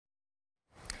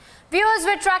Viewers,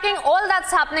 we're tracking all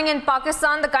that's happening in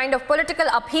Pakistan, the kind of political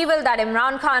upheaval that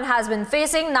Imran Khan has been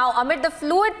facing. Now, amid the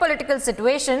fluid political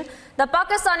situation, the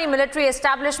Pakistani military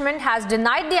establishment has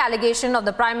denied the allegation of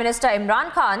the Prime Minister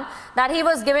Imran Khan that he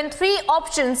was given 3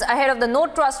 options ahead of the no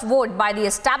trust vote by the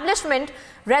establishment: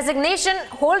 resignation,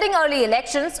 holding early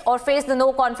elections, or face the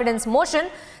no confidence motion.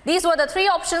 These were the 3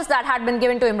 options that had been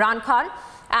given to Imran Khan.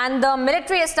 And the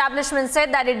military establishment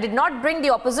said that it did not bring the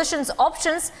opposition's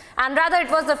options, and rather it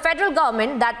was the federal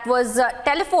government that was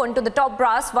telephoned to the top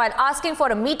brass while asking for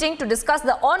a meeting to discuss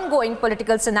the ongoing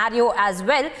political scenario as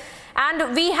well.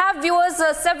 And we have, viewers,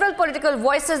 several political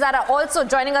voices that are also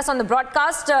joining us on the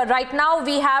broadcast. Right now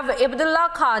we have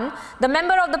Abdullah Khan, the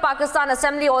member of the Pakistan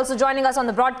Assembly, also joining us on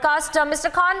the broadcast.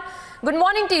 Mr. Khan, good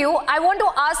morning to you. I want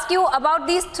to ask you about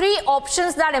these 3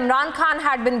 options that Imran Khan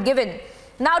had been given.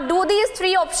 Now, do these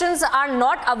 3 options are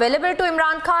not available to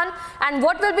Imran Khan, and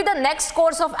what will be the next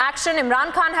course of action?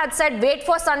 Imran Khan had said wait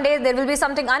for Sunday, there will be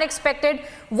something unexpected.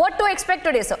 What to expect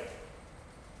today, sir?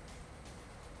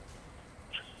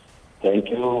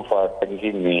 Thank you for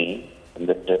thanking me in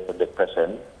this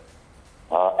discussion.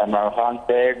 Imran Khan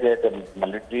said that the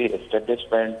military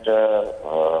establishment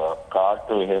called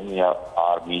to him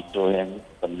or meet to him.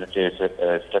 The military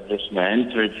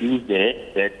establishment refused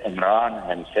it, that Imran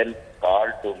himself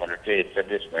called to military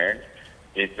establishment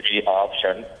the 3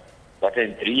 options. But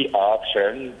in 3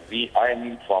 options, I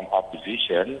am from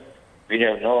opposition. We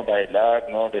have no dialogue,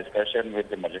 no discussion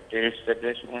with the military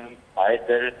establishment,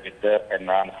 either with the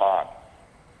Imran Khan.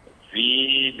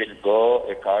 We will go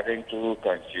according to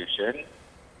Constitution,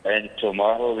 and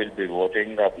tomorrow we'll be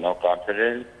voting of no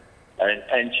confidence, and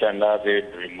inshallah we'll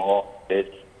remove this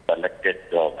elected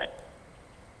government.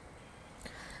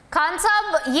 Khan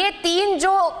साहब, ये 3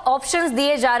 जो options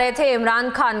दिए जा रहे थे इमरान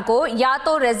खान को, या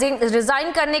तो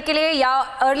रिजाइन करने के लिए, या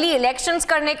अर्ली इलेक्शंस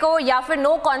करने को, या फिर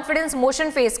नो कॉन्फिडेंस मोशन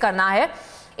फेस करना है,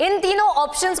 इन तीनों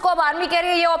ऑप्शंस को अब आर्मी कह रही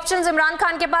है ये ऑप्शंस इमरान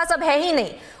खान के पास अब है ही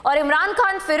नहीं, और इमरान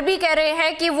खान फिर भी कह रहे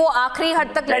हैं कि वो आखिरी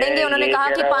हद तक लड़ेंगे। उन्होंने कहा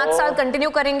कि 5 साल कंटिन्यू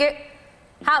करेंगे।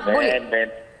 हाँ, बोलिए।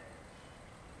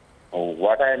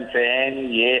 What I am saying,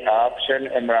 ये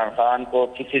ऑप्शन इमरान खान को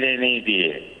किसी ने नहीं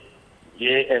दिए।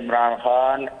 ये Imran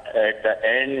Khan at the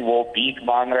end वो भीख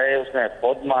मांग रहे हैं, उसने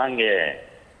खुद मांगे हैं।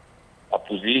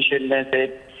 अपोजिशन में से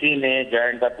किसी ने,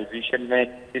 जॉइंट अपोजिशन में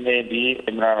किसी ने भी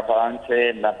इमरान खान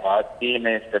से न बात की, न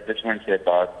एस्टेब्लिशमेंट से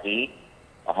बात की।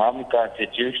 हम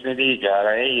कॉन्स्टिट्यूशनली जा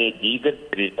रहे हैं, ये लीगल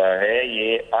तरीका है,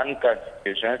 ये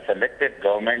अनकॉन्स्टिट्यूशनल सेलेक्टेड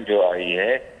गवर्नमेंट जो आई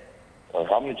है,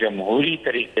 और हम जमहूरी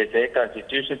तरीके से,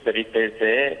 कॉन्स्टिट्यूशन तरीके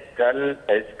से कल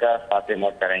इसका खात्मा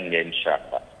करेंगे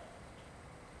इंशाअल्लाह।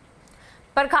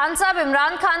 पर खान साहब,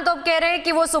 इमरान खान तो अब कह रहे हैं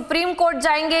कि वो सुप्रीम कोर्ट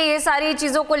जाएंगे। ये सारी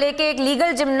चीजों को लेके एक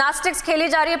लीगल जिम्नास्टिक्स खेली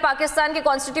जा रही है पाकिस्तान के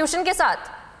कॉन्स्टिट्यूशन के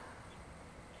साथ।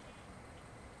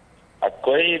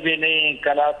 कोई भी नहीं,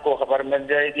 कल आपको खबर मिल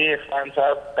जाएगी। खान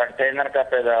साहब, कंटेनर का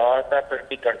पैदावार था, फिर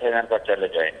भी कंटेनर पर चले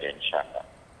जाएंगे इंशाअल्लाह।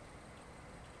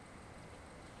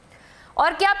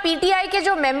 और क्या पीटीआई के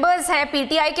जो मेंबर्स हैं,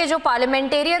 पीटीआई के जो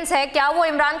पार्लियामेंटेरियंस हैं, क्या वो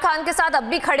इमरान खान के साथ अब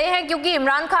भी खड़े हैं? क्योंकि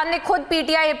इमरान खान ने खुद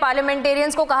पीटीआई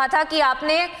पार्लियामेंटेरियंस को कहा था कि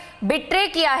आपने बिट्रे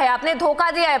किया है, आपने धोखा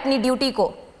दिया है अपनी ड्यूटी को।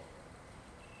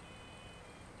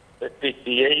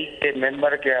 पीटीआई के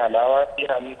मेंबर के अलावा भी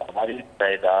हम, हमारी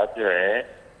तादाद जो है,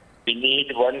 we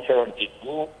need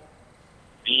 172,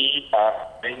 we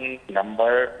are in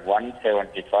number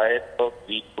 175, तो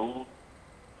वी डू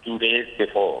 2 days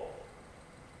बिफोर।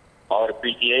 और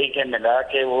पीटीआई के मिला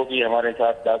के वो भी हमारे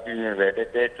साथ काफी में बैठे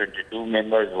थे, 22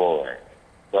 मेंबर्स वो हैं,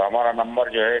 तो हमारा नंबर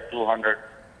जो है 200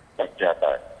 तक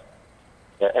जाता है।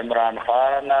 तो इमरान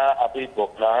खान अभी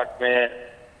बौखलाहट में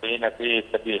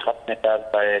कभी खत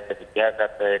निकालता है, कभी क्या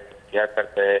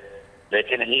करता है,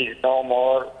 लेकिन he is no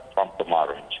more from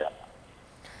tomorrow इंशाल्लाह।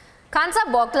 खान साहब,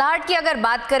 बौखलाहट की अगर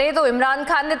बात करें तो इमरान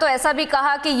खान ने तो ऐसा भी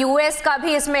कहा कि यूएस का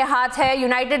भी इसमें हाथ है,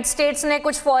 यूनाइटेड स्टेट्स ने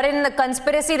कुछ फॉरेन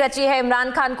कंस्पिरेसी रची है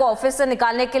इमरान खान को ऑफिस से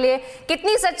निकालने के लिए।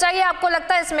 कितनी सच्चाई आपको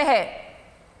लगता है इसमें है?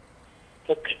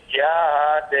 तो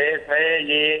क्या देश है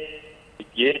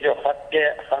ये जो खत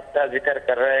का जिक्र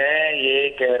कर रहे हैं, ये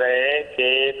कह रहे हैं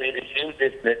कि we received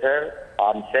this later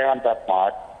on 7th of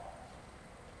March,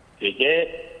 ठीक है।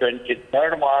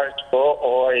 23rd मार्च को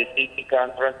ओआईसी की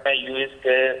कॉन्फ्रेंस में यूएस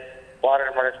के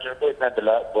फॉरेन मिनिस्टर को इसने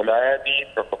बुलाया भी,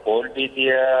 प्रोटोकॉल भी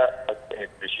दिया,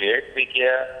 अप्रिशिएट भी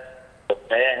किया। तो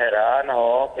मैं हैरान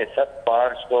हूँ कि 7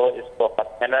 मार्च को इसको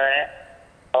खत मिला है,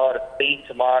 और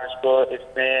 30 मार्च को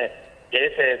इसने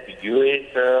जैसे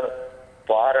यूएस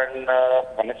फॉरेन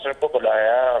मिनिस्टर को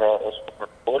बुलाया और उसको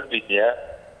प्रोटोकॉल भी दिया,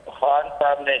 खान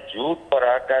साहब ने झूठ पर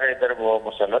आकर इधर वो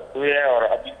मुसलत हुए हैं और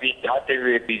अभी भी चाहते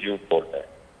हुए भी झूठ बोल रहे हैं।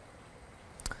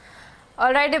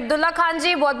 Alright, Abdullah Khan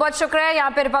ji, बहुत शुक्रिया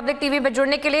यहाँ पे रिपब्लिक टीवी पे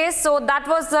जुड़ने के लिए. So that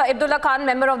was Abdullah Khan,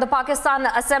 member of the Pakistan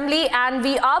Assembly, and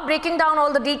we are breaking down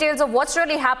all the details of what's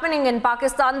really happening in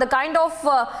Pakistan, the kind of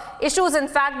issues, in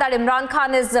fact, that Imran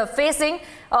Khan is facing.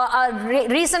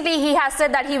 Recently, he has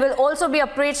said that he will also be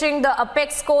approaching the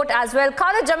apex court as well.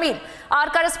 Khalid Jamil, our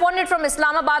correspondent from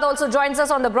Islamabad, also joins us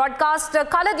on the broadcast.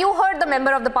 Khalid, you heard the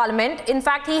member of the parliament. In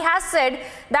fact, he has said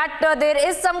that there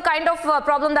is some kind of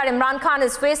problem that Imran Khan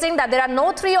is facing, that there are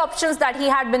no three options that he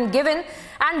had been given.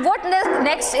 And what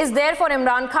next is there for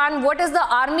Imran Khan? What is the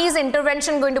army's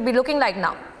intervention going to be looking like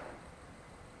now?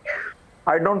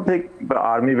 I don't think the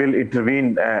army will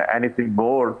intervene anything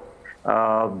more.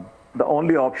 The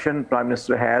only option Prime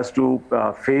Minister has to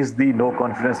face the no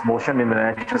confidence motion in the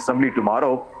National Assembly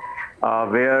tomorrow,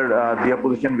 where the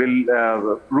opposition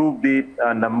will prove the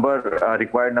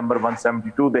required number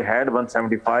 172. They had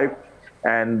 175,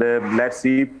 and let's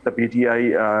see if the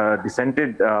PTI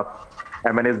dissented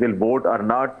MNAs will vote or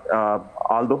not,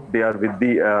 although they are with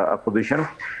the opposition.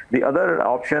 The other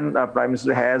option Prime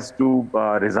Minister has to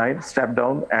resign, step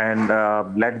down, and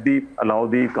allow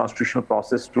the constitutional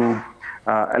process to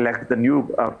elect the new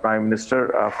Prime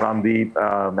Minister from the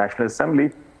National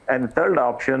Assembly. And the third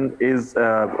option is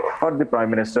for the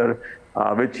Prime Minister,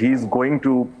 which he's going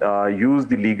to use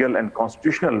the legal and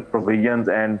constitutional provisions,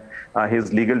 and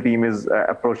his legal team is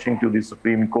approaching to the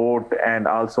Supreme Court, and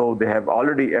also they have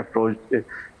already approached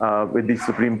with the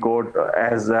Supreme Court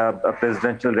as a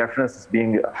presidential reference is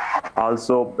being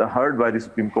also heard by the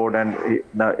Supreme Court, and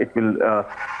it will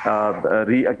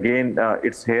regain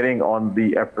its hearing on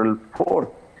the April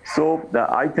 4th. So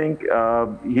I think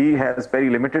he has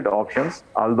very limited options,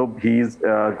 although he is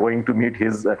going to meet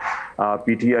his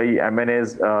PTI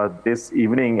MNAs this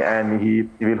evening, and he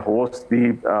will host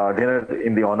the dinner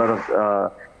in the honor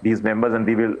of these members, and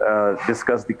they will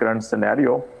discuss the current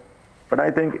scenario. But I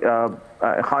think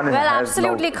Khan has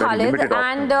absolutely, Khalid.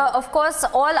 And of course,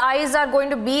 all eyes are going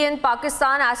to be in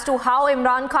Pakistan as to how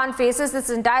Imran Khan faces this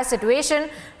entire situation.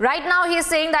 Right now, he is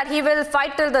saying that he will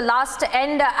fight till the last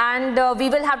end, and we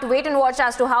will have to wait and watch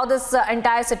as to how this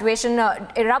entire situation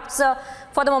erupts.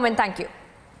 For the moment, thank you.